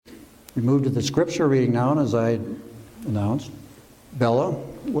We move to the scripture reading now, and as I announced, Bella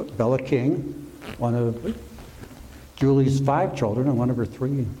King, one of Julie's 5 children and one of her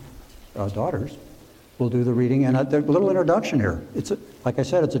 3 daughters, will do the reading. And a little introduction here. Like I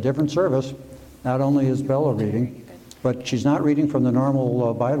said, it's a different service. Not only is Bella reading, but she's not reading from the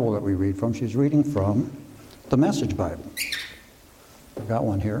normal Bible that we read from. She's reading from the Message Bible. I've got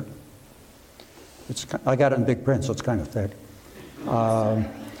one here. I got it in big print, so it's kind of thick.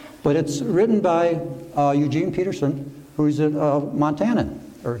 But it's written by Eugene Peterson, who's a Montanan,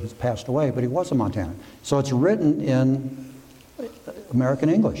 or he's passed away, but he was a Montanan. So it's written in American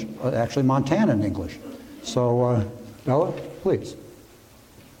English, actually Montanan English. So, Bella, please.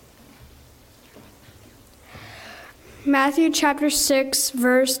 Matthew chapter 6,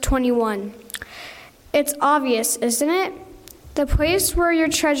 verse 21. It's obvious, isn't it? The place where your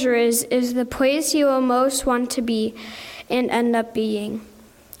treasure is the place you will most want to be and end up being.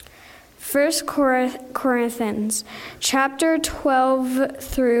 1 Corinthians chapter 12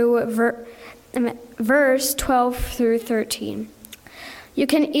 through verse 12 through 13. You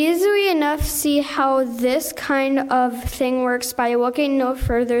can easily enough see how this kind of thing works by looking no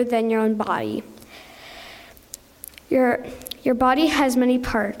further than your own body. Your body has many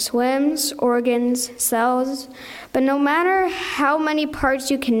parts, limbs, organs, cells, but no matter how many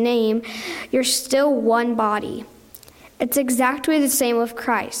parts you can name, you're still one body. It's exactly the same with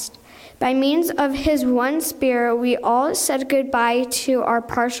Christ. By means of his one Spirit, we all said goodbye to our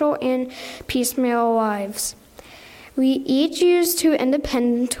partial and piecemeal lives. We each used to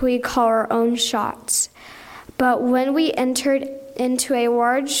independently call our own shots. But when we entered into a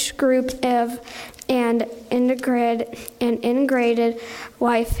large group of and integrated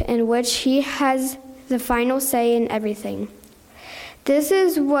life in which he has the final say in everything. This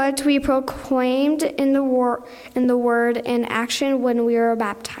is what we proclaimed in the word and action when we were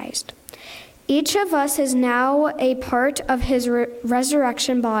baptized. Each of us is now a part of his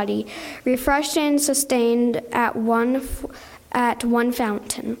resurrection body, refreshed and sustained at one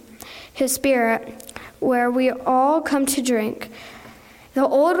fountain, his Spirit, where we all come to drink. The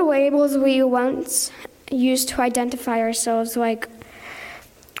old labels we once used to identify ourselves, like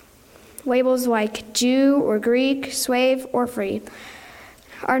labels like Jew or Greek, slave or free,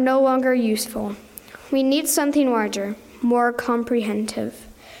 are no longer useful. We need something larger, more comprehensive.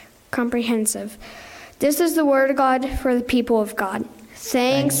 This is the word of God for the people of God.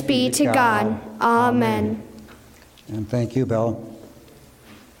 Thanks be to God. Amen. And thank you, Belle.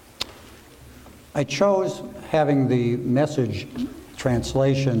 I chose having the Message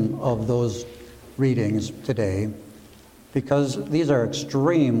translation of those readings today because these are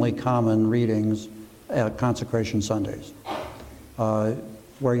extremely common readings at Consecration Sundays.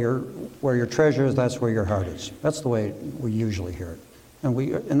 Where your treasure is, that's where your heart is. That's the way we usually hear it.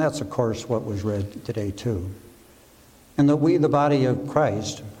 And that's, of course, what was read today, too. And that we, the body of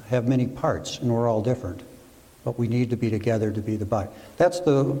Christ, have many parts, and we're all different. But we need to be together to be the body. That's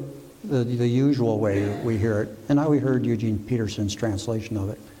the usual way we hear it. And now we heard Eugene Peterson's translation of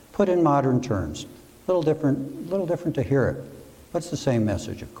it, put in modern terms. A little different to hear it. But it's the same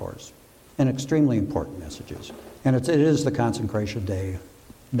message, of course. And extremely important messages. And it is the Consecration Day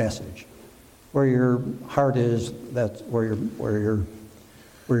message. Where your heart is, that's where your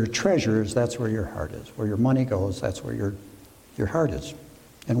treasure is, that's where your heart is. Where your money goes, that's where your heart is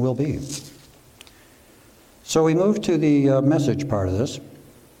and will be. So we move to the message part of this.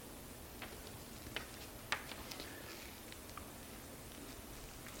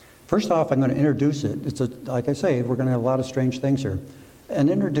 First off, I'm going to introduce it. Like I say, we're going to have a lot of strange things here. And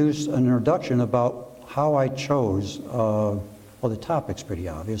introduce an introduction about how I chose, well, the topic's pretty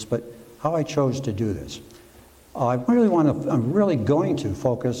obvious, but how I chose to do this. I'm really going to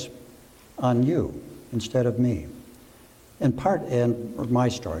focus on you instead of me. And my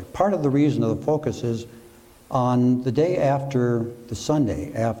story. Part of the reason of the focus is on the day after the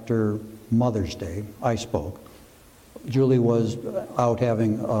Sunday, after Mother's Day, I spoke. Julie was out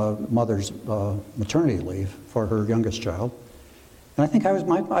having mother's maternity leave for her youngest child. And I think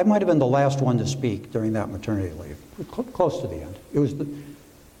I might have been the last one to speak during that maternity leave, close to the end.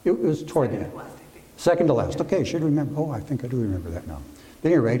 It was toward the end. Second to last. Okay, I should remember. Oh, I think I do remember that now.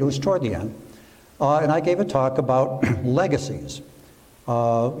 At any rate, it was toward the end. And I gave a talk about legacies,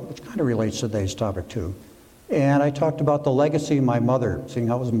 which kind of relates to today's topic too. And I talked about the legacy of my mother, seeing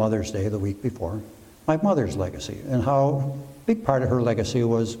how it was Mother's Day the week before. My mother's legacy, and how a big part of her legacy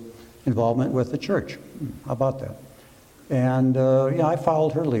was involvement with the church. How about that? And I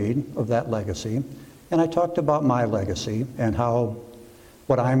followed her lead of that legacy, and I talked about my legacy and how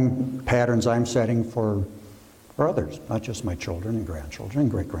patterns I'm setting for for others, not just my children and grandchildren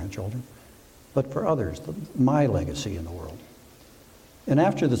and great-grandchildren, but for others, my legacy in the world. And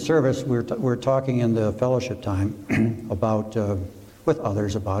after the service, we were talking in the fellowship time about with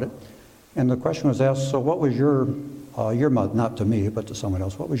others about it, and the question was asked, so what was your mother, not to me, but to someone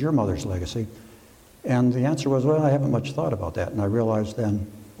else, what was your mother's legacy? And the answer was, well, I haven't much thought about that. And I realized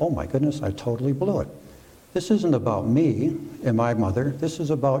then, oh my goodness, I totally blew it. This isn't about me and my mother, this is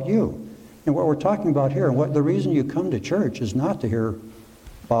about you. And what we're talking about here, and what the reason you come to church is not to hear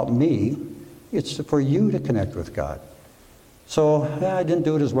about me, it's for you to connect with God. So I didn't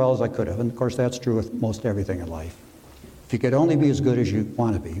do it as well as I could have, and of course that's true with most everything in life. If you could only be as good as you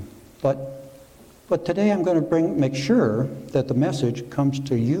want to be. But today I'm going to make sure that the message comes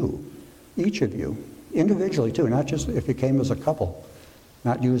to you, each of you, individually too, not just if you came as a couple,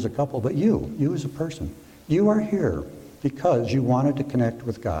 not you as a couple, but you as a person. You are here because you wanted to connect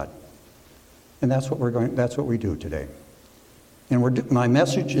with God. And that's what we do today. And my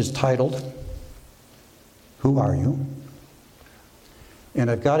message is titled, Who Are You? And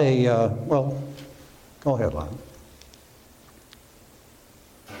I've got well, go ahead, Lon.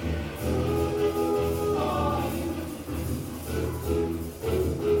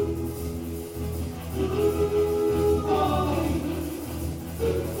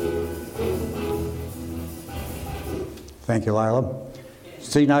 Thank you, Lila.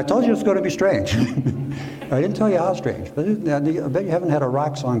 See, now I told you it was going to be strange. I didn't tell you how strange, but I bet you haven't had a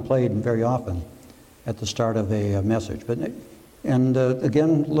rock song played very often at the start of a message. And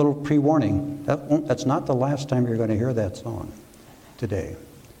again, a little pre-warning, that's not the last time you're going to hear that song today.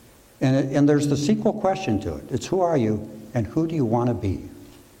 And there's the sequel question to it. It's who are you and who do you want to be?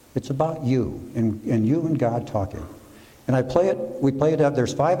 It's about you and you and God talking. And we play it out.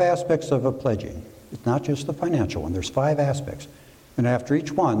 There's 5 aspects of a pledging. It's not just the financial one. There's 5 aspects. And after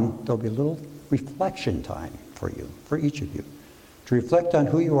each one, there'll be a little reflection time for you, for each of you, to reflect on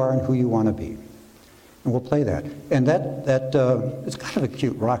who you are and who you want to be. And we'll play that. And it's kind of a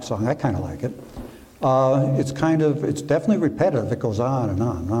cute rock song. I kind of like it. It's definitely repetitive. It goes on and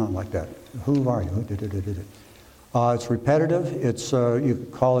on and on like that. Who are you? It's repetitive. You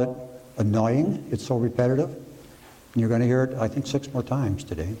could call it annoying. It's so repetitive. And you're going to hear it, I think, 6 more times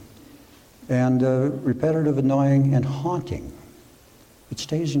today. And repetitive, annoying, and haunting. It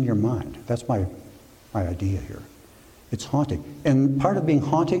stays in your mind. That's my idea here. It's haunting. And part of being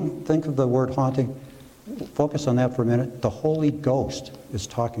haunting, think of the word haunting, focus on that for a minute. The Holy Ghost is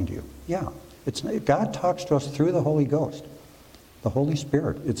talking to you. Yeah, God talks to us through the Holy Ghost, the Holy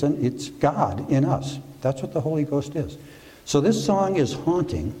Spirit. It's God in us. That's what the Holy Ghost is. So this song is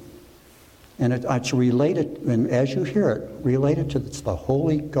haunting, and it's related, and as you hear it, related to the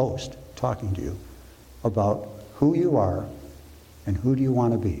Holy Ghost talking to you about who you are and who do you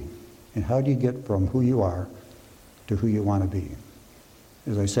want to be, and how do you get from who you are to who you want to be.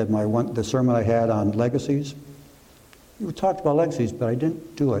 As I said, the sermon I had on legacies, we talked about legacies, but I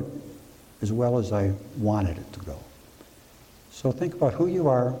didn't do it as well as I wanted it to go. So think about who you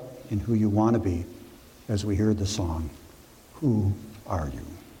are and who you want to be as we hear the song, Who Are You?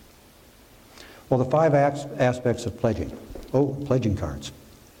 Well, the 5 aspects of pledging. Oh, pledging cards.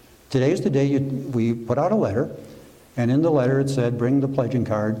 Today's the day we put out a letter, and in the letter it said, bring the pledging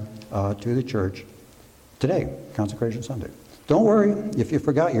card to the church today, Consecration Sunday. Don't worry if you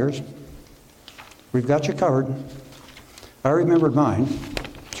forgot yours. We've got you covered. I remembered mine.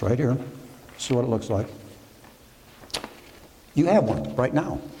 It's right here. See what it looks like. You have one right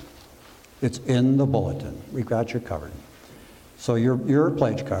now. It's in the bulletin. We've got you covered. So your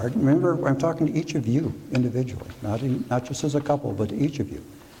pledge card, remember, I'm talking to each of you individually, not just as a couple, but to each of you.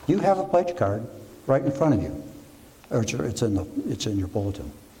 You have a pledge card right in front of you. Or it's in your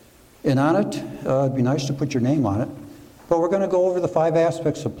bulletin. And on it, it'd be nice to put your name on it. But we're going to go over the 5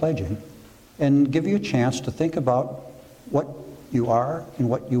 aspects of pledging and give you a chance to think about what you are and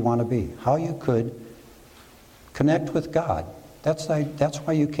what you want to be, how you could connect with God. That's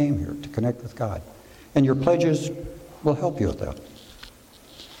why you came here, to connect with God. And your pledges will help you with that.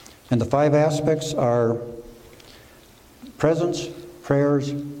 And the 5 aspects are presence,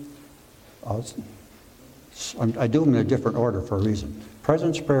 prayers. I do them in a different order for a reason.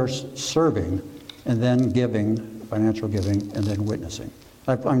 Presence, prayers, serving, and then giving, financial giving, and then witnessing.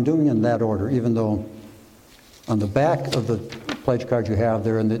 I'm doing in that order, even though on the back of the pledge card you have,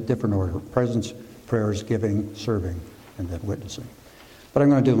 they're in the different order. Presence, prayers, giving, serving, and then witnessing. But I'm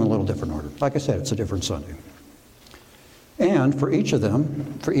going to do them in a little different order. Like I said, it's a different Sunday. And for each of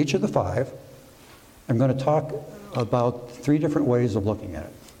them, for each of the 5, I'm going to talk about 3 different ways of looking at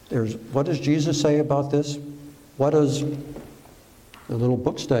it. There's, what does Jesus say about this? What does the little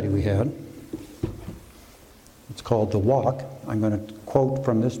book study we had, It's called The Walk. I'm going to quote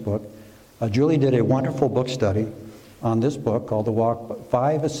from this book. Julie did a wonderful book study on this book called The Walk,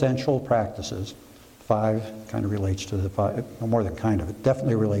 5 Essential Practices. 5 kind of relates to the 5, no more than kind of, it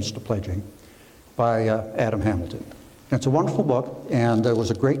definitely relates to pledging, by Adam Hamilton. And it's a wonderful book, and it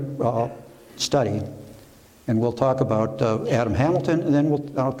was a great study. And we'll talk about Adam Hamilton, and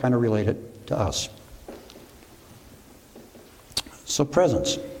then I'll kind of relate it to us. So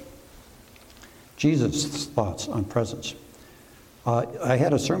presence. Jesus' thoughts on presence. I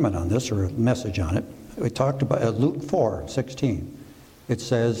had a sermon on this, or a message on it. We talked about Luke 4:16. It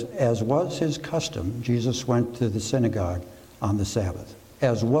says, as was his custom, Jesus went to the synagogue on the Sabbath.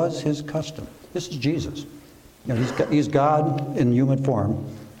 As was his custom. This is Jesus. You know, he's God in human form,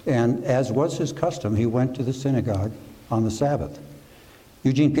 and as was his custom, he went to the synagogue on the Sabbath.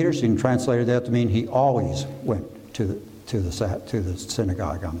 Eugene Peterson translated that to mean he always went to the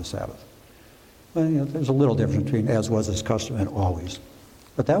synagogue on the Sabbath. Well, you know, there's a little difference between as was his custom and always.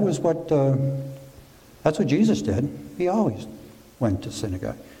 But that's what Jesus did. He always went to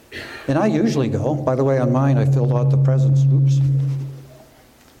synagogue. And I usually go. By the way, on mine I filled out the presence. Oops.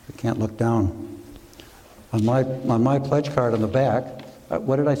 I can't look down. On my pledge card on the back,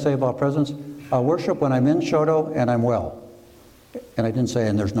 what did I say about presence? Worship when I'm in Shoto and I'm well. And I didn't say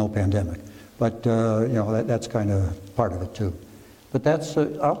and there's no pandemic. But you know, that's kind of part of it too. But that's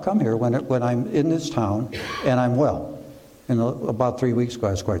I'll come here when I'm in this town and I'm well. And about 3 weeks ago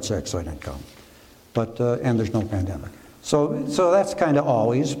I was quite sick, so I didn't come. But and there's no pandemic. So that's kind of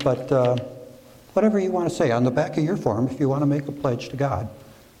always. But whatever you want to say on the back of your form, if you want to make a pledge to God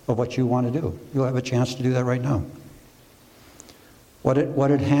of what you want to do, you'll have a chance to do that right now. What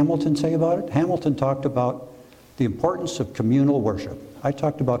did Hamilton say about it? Hamilton talked about the importance of communal worship. I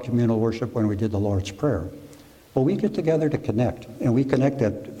talked about communal worship when we did the Lord's Prayer. Well, we get together to connect, and we connect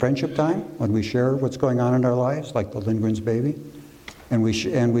at friendship time when we share what's going on in our lives, like the Lindgren's baby, and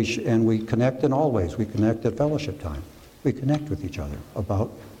we connect in all ways. We connect at fellowship time. We connect with each other about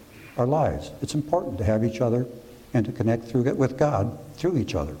our lives. It's important to have each other and to connect with God through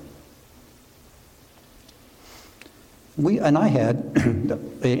each other. I had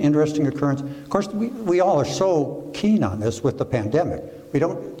an interesting occurrence. Of course, we all are so keen on this with the pandemic.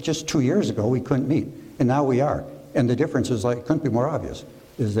 Just 2 years ago, we couldn't meet, and now we are. And the difference is couldn't be more obvious,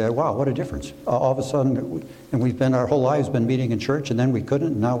 is that, wow, what a difference. All of a sudden, and our whole lives been meeting in church, and then we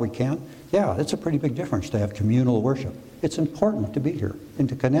couldn't, and now we can. Yeah, it's a pretty big difference to have communal worship. It's important to be here and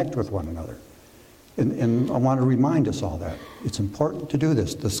to connect with one another. And I want to remind us all that. It's important to do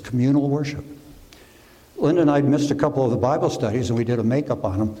this communal worship. Linda and I missed a couple of the Bible studies, and we did a makeup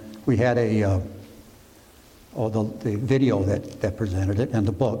on them. We had the video that presented it and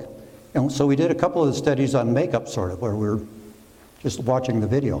the book. And so we did a couple of the studies on makeup, sort of, where we're just watching the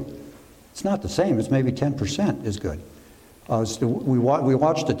video. It's not the same. It's maybe 10% is good. We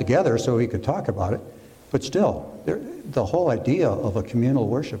watched it together so we could talk about it. But still, the whole idea of a communal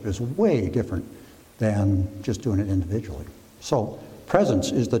worship is way different than just doing it individually. So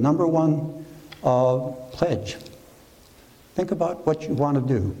presence is the number one pledge. Think about what you want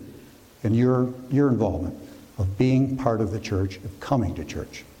to do in your involvement of being part of the church, of coming to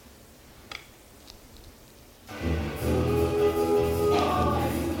church.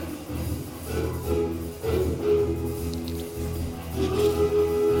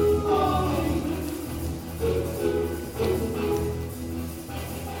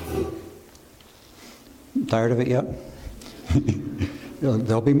 Tired of it yet?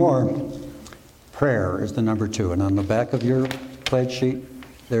 There'll be more. Prayer is the number 2. And on the back of your pledge sheet,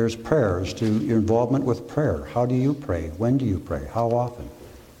 there's prayers to your involvement with prayer. How do you pray? When do you pray? How often?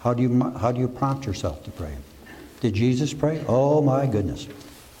 How do you prompt yourself to pray? Did Jesus pray? Oh my goodness.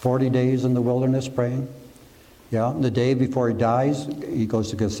 40 days in the wilderness praying. Yeah, the day before he dies, he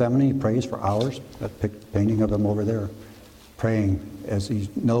goes to Gethsemane, he prays for hours. That painting of him over there. Praying as he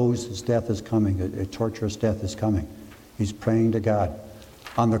knows his death is coming, a torturous death is coming. He's praying to God.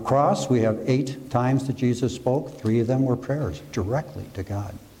 On the cross, we have 8 times that Jesus spoke. 3 of them were prayers directly to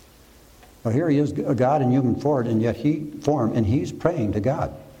God. Now here he is, a God in human form, and yet he's praying to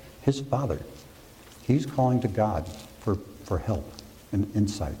God, his Father. He's calling to God for help and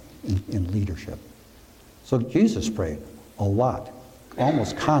insight in leadership. So Jesus prayed a lot,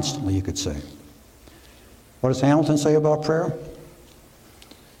 almost constantly, you could say. What does Hamilton say about prayer?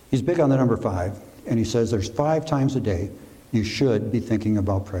 He's big on the number 5, and he says there's 5 times a day you should be thinking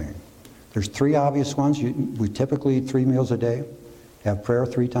about praying. There's 3 obvious ones. We typically eat 3 meals a day, have prayer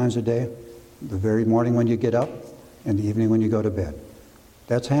 3 times a day, the very morning when you get up, and the evening when you go to bed.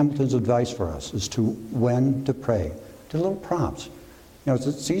 That's Hamilton's advice for us, is to when to pray. To little prompts. You know,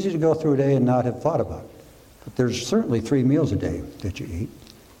 it's easy to go through a day and not have thought about it. But there's certainly 3 meals a day that you eat.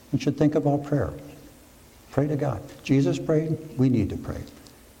 You should think about prayer. Pray to God. Jesus prayed. We need to pray.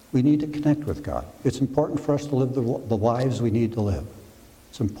 We need to connect with God. It's important for us to live the lives we need to live.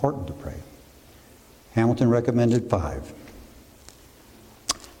 It's important to pray. Hamilton recommended 5.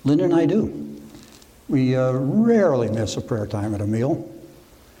 Linda and I do. We rarely miss a prayer time at a meal.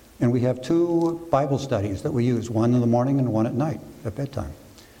 And we have 2 Bible studies that we use, one in the morning and one at night at bedtime.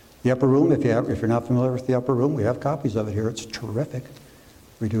 The upper room, if you're not familiar with the upper room, we have copies of it here. It's terrific.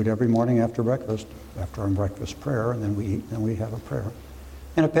 We do it every morning after breakfast, after our breakfast prayer, and then we eat, and we have a prayer.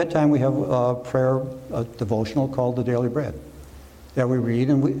 And at bedtime, we have a prayer, a devotional called The Daily Bread that we read,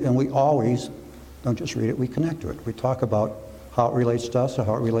 and we always don't just read it, we connect to it. We talk about how it relates to us or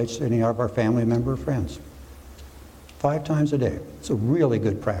how it relates to any of our family member or friends. 5 times a day. It's a really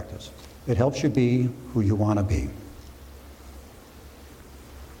good practice. It helps you be who you want to be.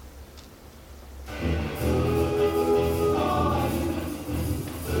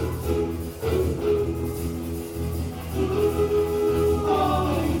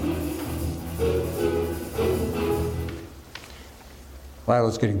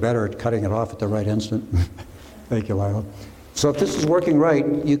 Lila's getting better at cutting it off at the right instant. Thank you, Lila. So if this is working right,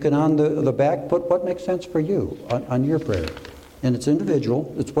 you can on the back put what makes sense for you on your prayer. And it's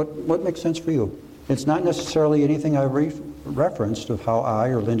individual. It's what makes sense for you. It's not necessarily anything I referenced of how I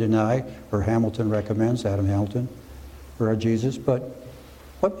or Linda and I or Hamilton recommends, Adam Hamilton, or our Jesus, but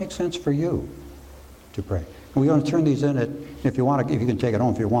what makes sense for you to pray. And we're going to turn these in at, if you want, if you can take it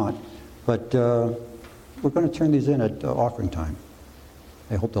home if you want, but we're going to turn these in at offering time.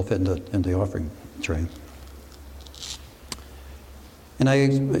 I hope they'll fit in the offering tray. And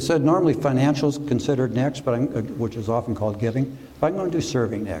I said normally financials considered next, but which is often called giving. But I'm going to do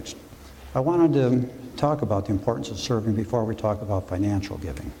serving next. I wanted to talk about the importance of serving before we talk about financial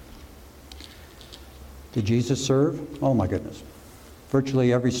giving. Did Jesus serve? Oh my goodness.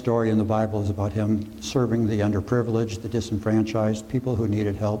 Virtually every story in the Bible is about him serving the underprivileged, the disenfranchised, people who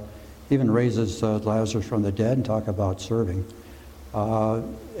needed help. Even raises Lazarus from the dead and talk about serving.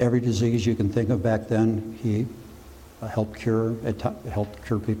 Every disease you can think of back then, he helped cure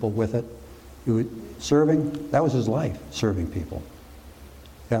people with it. Serving, that was his life, serving people.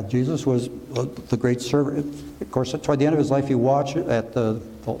 Yeah, Jesus was the great servant. Of course, toward the end of his life, he watched at the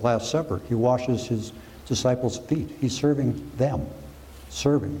Last Supper. He washes his disciples' feet. He's serving them.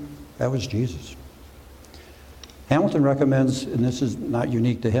 Serving. That was Jesus. Hamilton recommends, and this is not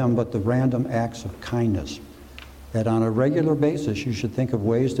unique to him, but the random acts of kindness. That on a regular basis, you should think of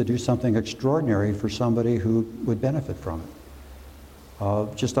ways to do something extraordinary for somebody who would benefit from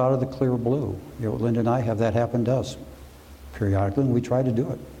it. Just out of the clear blue. Linda and I have that happen to us periodically, and we try to do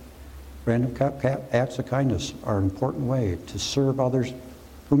it. Random acts of kindness are an important way to serve others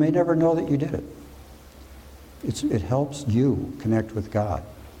who may never know that you did it. It helps you connect with God.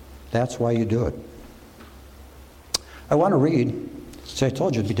 That's why you do it. I want to read. See, I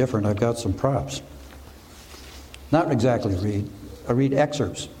told you it'd be different. I've got some props. Not exactly read. I read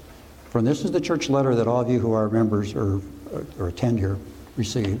excerpts from this is the church letter that all of you who are members or attend here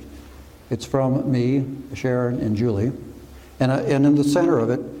received. It's from me, Sharon, and Julie. And in the center of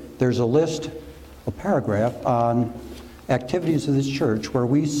it, there's a list, a paragraph on activities of this church where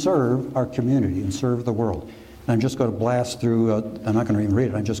we serve our community and serve the world. And I'm just going to blast through, I'm not going to even read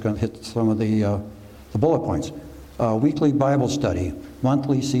it, I'm just going to hit some of the bullet points. Weekly Bible study,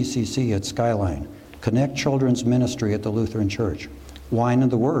 monthly CCC at Skyline, Connect Children's Ministry at the Lutheran Church, Wine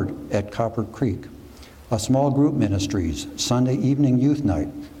and the Word at Copper Creek, a small group ministries, Sunday evening youth night,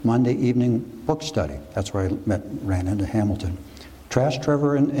 Monday evening book study. That's where I ran into Hamilton. Trash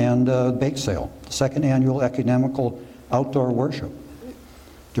Trevor and bake sale, the second annual ecumenical outdoor worship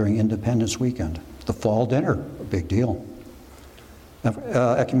during Independence Weekend. The fall dinner, a big deal.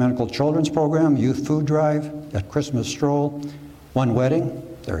 Ecumenical children's program, youth food drive, at Christmas stroll, one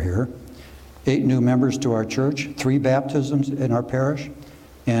wedding, they're here. 8 new members to our church, 3 baptisms in our parish,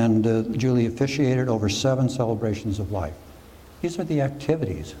 and Julie officiated over 7 celebrations of life. These are the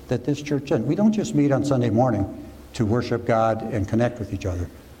activities that this church does. We don't just meet on Sunday morning to worship God and connect with each other.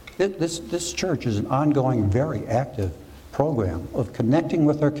 This church is an ongoing, very active program of connecting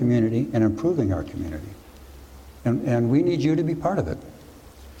with our community and improving our community. And we need you to be part of it.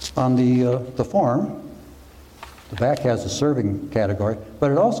 On the form, the back has a serving category,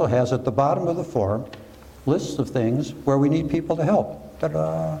 but it also has at the bottom of the form lists of things where we need people to help.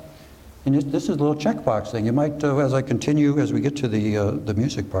 Ta-da! And this is a little checkbox thing. You might, as we get to the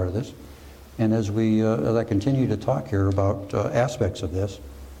music part of this, and as I continue to talk here about aspects of this,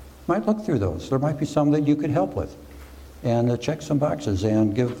 might look through those. There might be some that you could help with, and check some boxes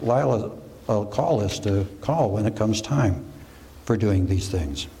and give Lila a call list to call when it comes time for doing these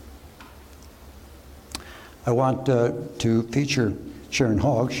things. I want to feature Sharon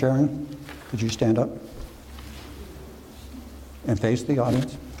Hogg. Sharon, could you stand up and face the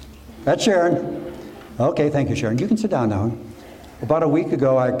audience? That's Sharon. Okay, thank you, Sharon. You can sit down now. About a week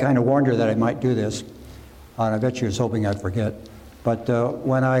ago, I kind of warned her that I might do this, and I bet she was hoping I'd forget. But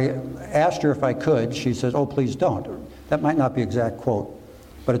when I asked her if I could, she says, "Oh, please don't." That might not be exact quote,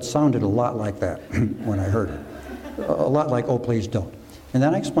 but it sounded a lot like that when I heard it. A lot like, "Oh, please don't." And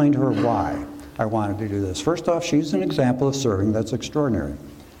then I explained to her why I wanted to do this. First off, she's an example of serving that's extraordinary.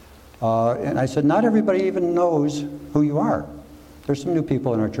 And I said, not everybody even knows who you are. There's some new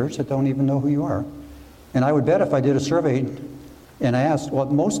people in our church that don't even know who you are. And I would bet if I did a survey and I asked, well,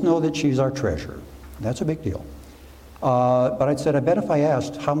 most know that she's our treasurer. That's a big deal. But I said, I bet if I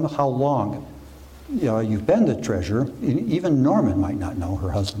asked how long you've been the treasurer, even Norman might not know,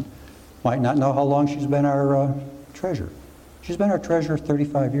 her husband, might not know how long she's been our treasurer. She's been our treasurer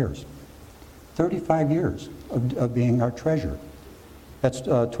 35 years. 35 years of being our treasurer. That's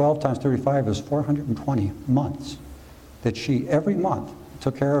 12 times 35 is 420 months that she, every month,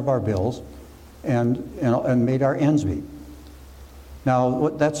 took care of our bills and made our ends meet. Now,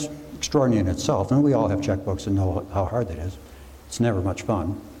 that's extraordinary in itself, and we all have checkbooks and know how hard that is. It's never much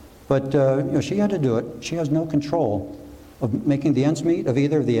fun. But she had to do it. She has no control of making the ends meet of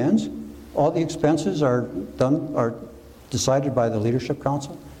either of the ends. All the expenses are decided by the Leadership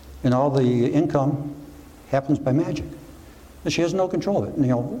Council, and all the income happens by magic. And she has no control of it.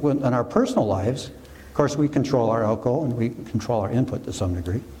 In our personal lives, of course, we control our alcohol and we control our input to some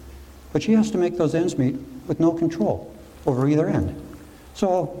degree. But she has to make those ends meet with no control over either end.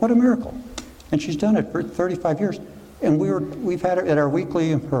 So what a miracle. And she's done it for 35 years. And we've had her at our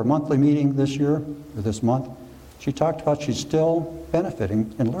weekly or monthly meeting this year, or this month. She talked about she's still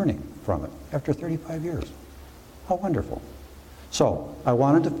benefiting and learning from it after 35 years. How wonderful. So I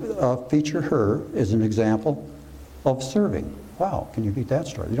wanted to feature her as an example of serving. Wow, can you beat that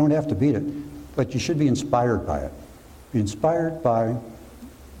story? You don't have to beat it, but you should be inspired by it. Be inspired by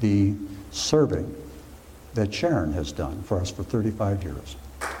the serving that Sharon has done for us for 35 years.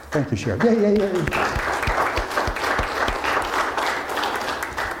 Thank you, Sharon. Yay.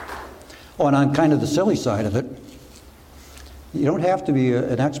 Oh, and on kind of the silly side of it, you don't have to be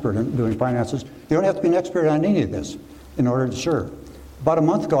an expert in doing finances. You don't have to be an expert on any of this in order to serve. About a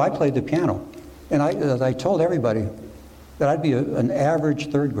month ago, I played the piano, and I told everybody that I'd be an average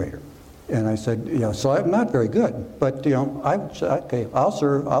third grader. And I said, so I'm not very good, but I said, okay, I'll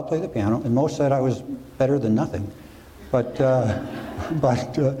serve, I'll play the piano. And most said I was better than nothing. But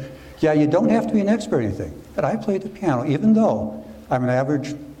you don't have to be an expert in anything. But I played the piano, even though I'm an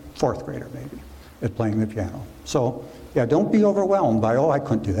average fourth grader, maybe, at playing the piano. So, don't be overwhelmed by, I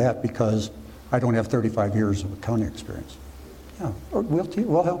couldn't do that because I don't have 35 years of accounting experience.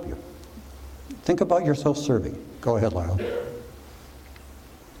 We'll help you. Think about your self-serving. Go ahead, Lyle.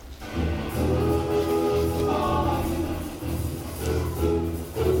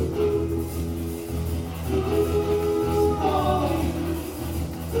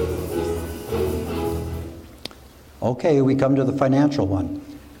 Okay, we come to the financial one.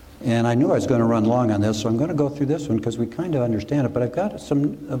 And I knew I was going to run long on this, so I'm going to go through this one because we kind of understand it, but I've got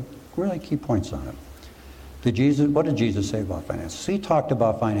some really key points on it. What did Jesus say about finances? He talked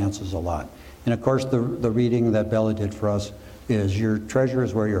about finances a lot. And of course, the reading that Bella did for us is your treasure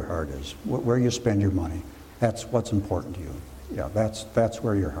is where your heart is, where you spend your money. That's what's important to you. Yeah, that's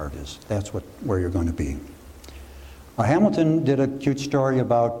where your heart is. That's where you're going to be. Hamilton did a cute story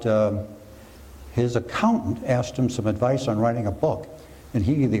about his accountant asked him some advice on writing a book. And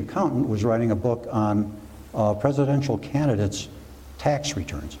the accountant, was writing a book on presidential candidates' tax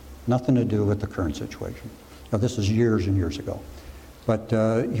returns. Nothing to do with the current situation. Now, this is years and years ago. But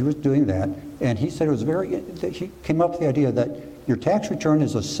he was doing that, and he said he came up with the idea that your tax return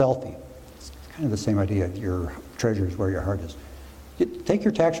is a selfie. It's kind of the same idea, your treasure is where your heart is. Take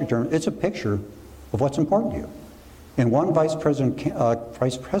your tax return, it's a picture of what's important to you. And one vice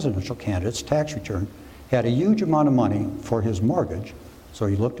presidential candidate's tax return had a huge amount of money for his mortgage, so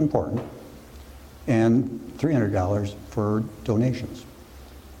he looked important, and $300 for donations.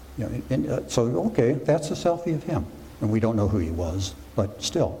 So, okay, that's a selfie of him. And we don't know who he was, but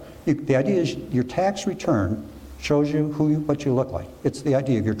still. The idea is your tax return shows you what you look like. It's the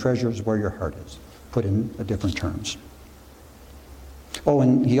idea of your treasure is where your heart is, put in different terms. Oh,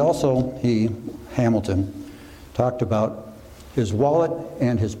 and Hamilton, talked about his wallet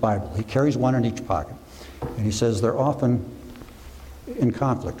and his Bible. He carries one in each pocket. And he says they're often in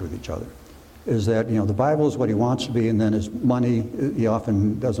conflict with each other. is that, the Bible is what he wants to be, and then his money, he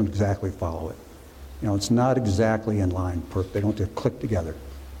often doesn't exactly follow it. It's not exactly in line. They don't click together.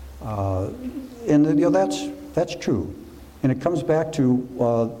 And that's true. And it comes back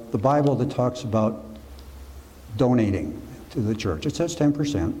to the Bible that talks about donating to the church. It says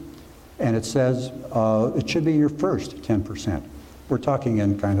 10%, and it says it should be your first 10%. We're talking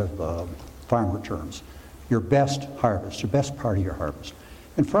in kind of farmer terms. Your best harvest, your best part of your harvest.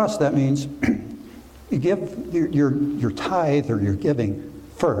 And for us, that means you give your tithe or your giving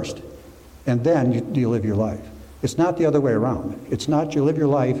first, and then you live your life. It's not the other way around. It's not you live your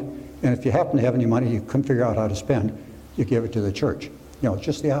life, and if you happen to have any money you couldn't figure out how to spend, you give it to the church. It's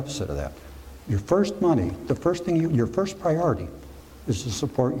just the opposite of that. Your first money, the first thing your first priority is to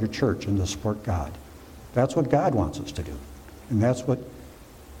support your church and to support God. That's what God wants us to do. And that's what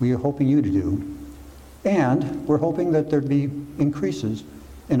we are hoping you to do. And we're hoping that there'd be increases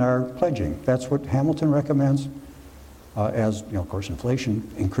in our pledging. That's what Hamilton recommends, as, of course, inflation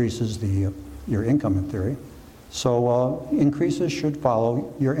increases your income in theory. So increases should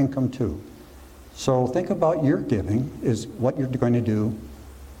follow your income too. So think about your giving is what you're going to do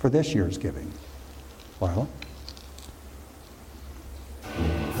for this year's giving. Well,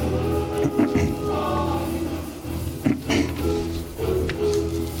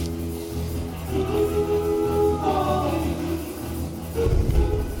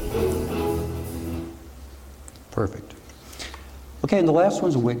 perfect. Okay, and the last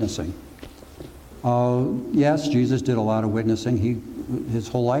one's witnessing. Yes, Jesus did a lot of witnessing. His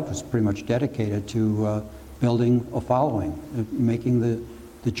whole life was pretty much dedicated to building a following, making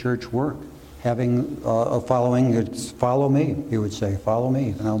the church work. Having a following, it's follow me, he would say, follow me,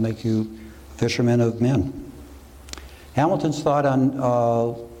 and I'll make you fishermen of men. Hamilton's thought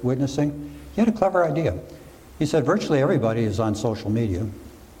on witnessing, he had a clever idea. He said virtually everybody is on social media.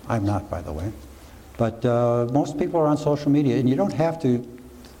 I'm not, by the way. But most people are on social media, and you don't have to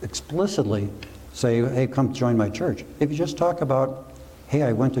explicitly say, hey, come join my church. If you just talk about, hey,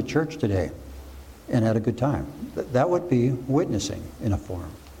 I went to church today and had a good time, that would be witnessing in a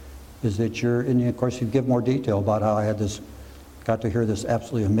form. Is that and of course you give more detail about how I got to hear this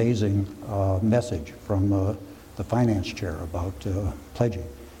absolutely amazing message from the finance chair about pledging.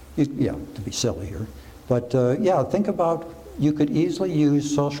 Yeah, to be silly here. But yeah, think about, you could easily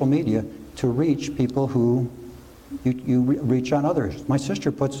use social media to reach people who you reach on others. My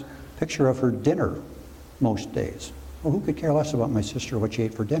sister puts a picture of her dinner most days. Well, who could care less about my sister, what she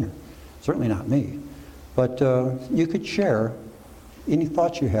ate for dinner? Certainly not me. But you could share any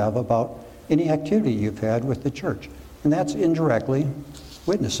thoughts you have about any activity you've had with the church. And that's indirectly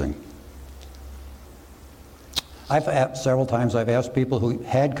witnessing. Several times I've asked people who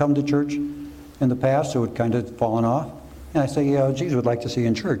had come to church in the past who had kind of fallen off, and I say, Jesus would like to see you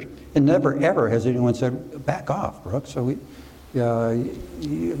in church. And never, ever has anyone said, back off, Brooks. So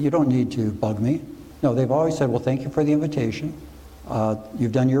you don't need to bug me. No, they've always said, well, thank you for the invitation.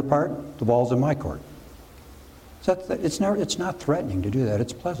 You've done your part. The ball's in my court. So it's not threatening to do that.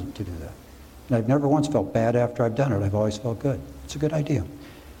 It's pleasant to do that. And I've never once felt bad after I've done it. I've always felt good. It's a good idea.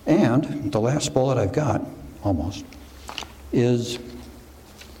 And the last bullet I've got, almost, is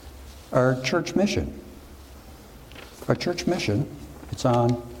our church mission. Our church mission, it's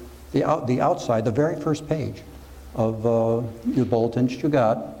on the outside, the very first page of your bulletins you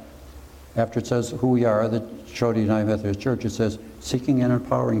got. After it says who we are, the Chody United Methodist Church, it says, seeking and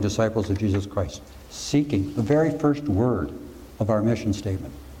empowering disciples of Jesus Christ. Seeking, the very first word of our mission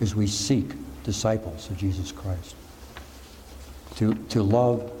statement is we seek disciples of Jesus Christ. To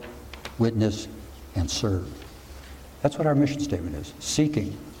love, witness, and serve. That's what our mission statement is,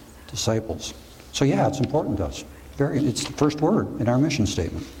 seeking disciples. So yeah, it's important to us. It's the first word in our mission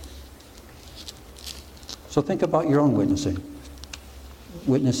statement. So think about your own witnessing.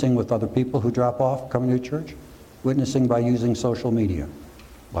 Witnessing with other people who drop off coming to church. Witnessing by using social media.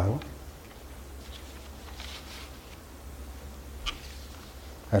 Lila?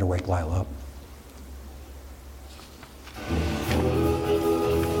 I had to wake Lila up.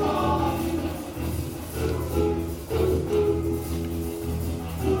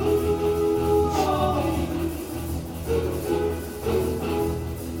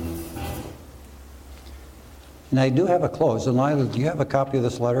 And I do have a close. And Lila, do you have a copy of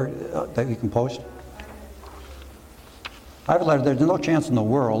this letter that you can post? I have a letter. There's no chance in the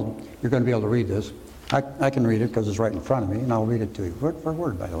world you're going to be able to read this. I can read it because it's right in front of me, and I'll read it to you, word for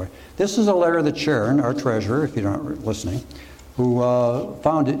word, by the way. This is a letter that Sharon, our treasurer, if you're not listening, who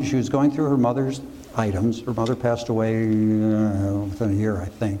found it. She was going through her mother's items. Her mother passed away within a year, I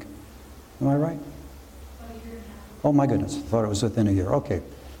think. Am I right? Oh, my goodness. I thought it was within a year. Okay.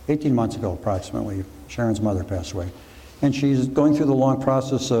 18 months ago approximately. Sharon's mother passed away. And she's going through the long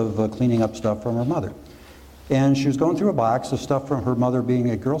process of cleaning up stuff from her mother. And she was going through a box of stuff from her mother being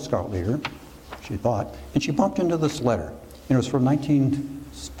a Girl Scout leader, she thought, and she bumped into this letter. And it was from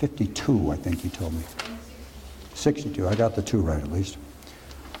 1952, I think he told me. 62, I got the 2 right at least.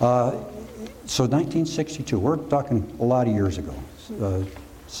 So 1962, we're talking a lot of years ago,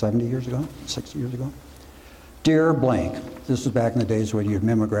 70 years ago, 60 years ago. Dear blank, this is back in the days when you'd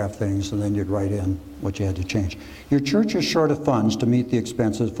mimeograph things and then you'd write in what you had to change. Your church is short of funds to meet the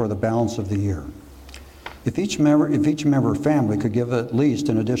expenses for the balance of the year. If each member family could give at least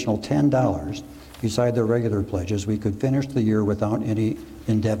an additional $10 beside their regular pledges, we could finish the year without any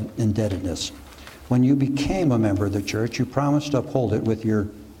indebtedness. When you became a member of the church, you promised to uphold it with your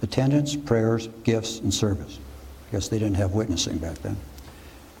attendance, prayers, gifts, and service. I guess they didn't have witnessing back then.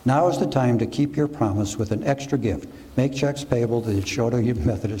 Now is the time to keep your promise with an extra gift. Make checks payable to the Shoto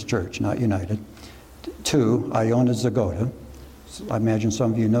Methodist Church, not United. To Iona Zagota. I imagine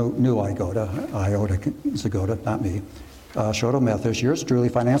some of you knew Iota Zagota, not me. Shoto Methodist, yours truly,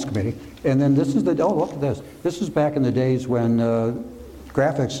 Finance Committee. And then this is look at this. This is back in the days when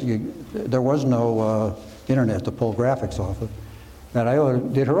graphics, there was no internet to pull graphics off of. And Iota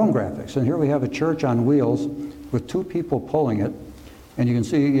did her own graphics. And here we have a church on wheels with 2 people pulling it. And you can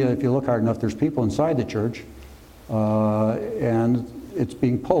see, if you look hard enough, there's people inside the church, and it's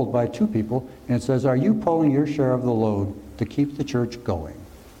being pulled by 2 people, and it says, are you pulling your share of the load to keep the church going?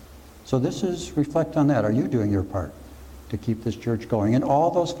 So this is, reflect on that. Are you doing your part to keep this church going? In all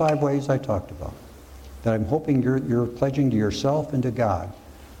those 5 ways I talked about, that I'm hoping you're pledging to yourself and to God,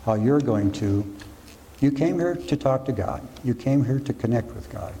 how you're going to, you came here to talk to God. You came here to connect with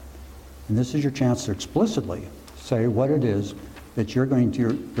God. And this is your chance to explicitly say what it is that you're going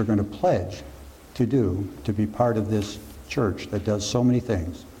to pledge to do to be part of this church that does so many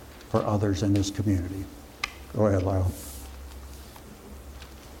things for others in this community. Go ahead, Lyle.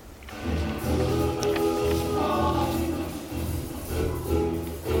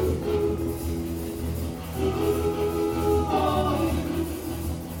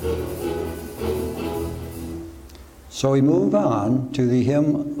 So we move on to the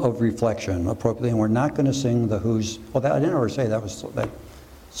hymn of reflection, appropriately, and we're not going to sing the Who's. Oh, I didn't already say that was that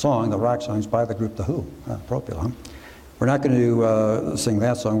song, the rock song, is by the group The Who. Appropriate, huh? We're not going to sing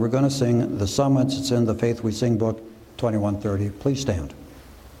that song. We're going to sing the Summits. It's in the Faith We Sing book, 2130. Please stand.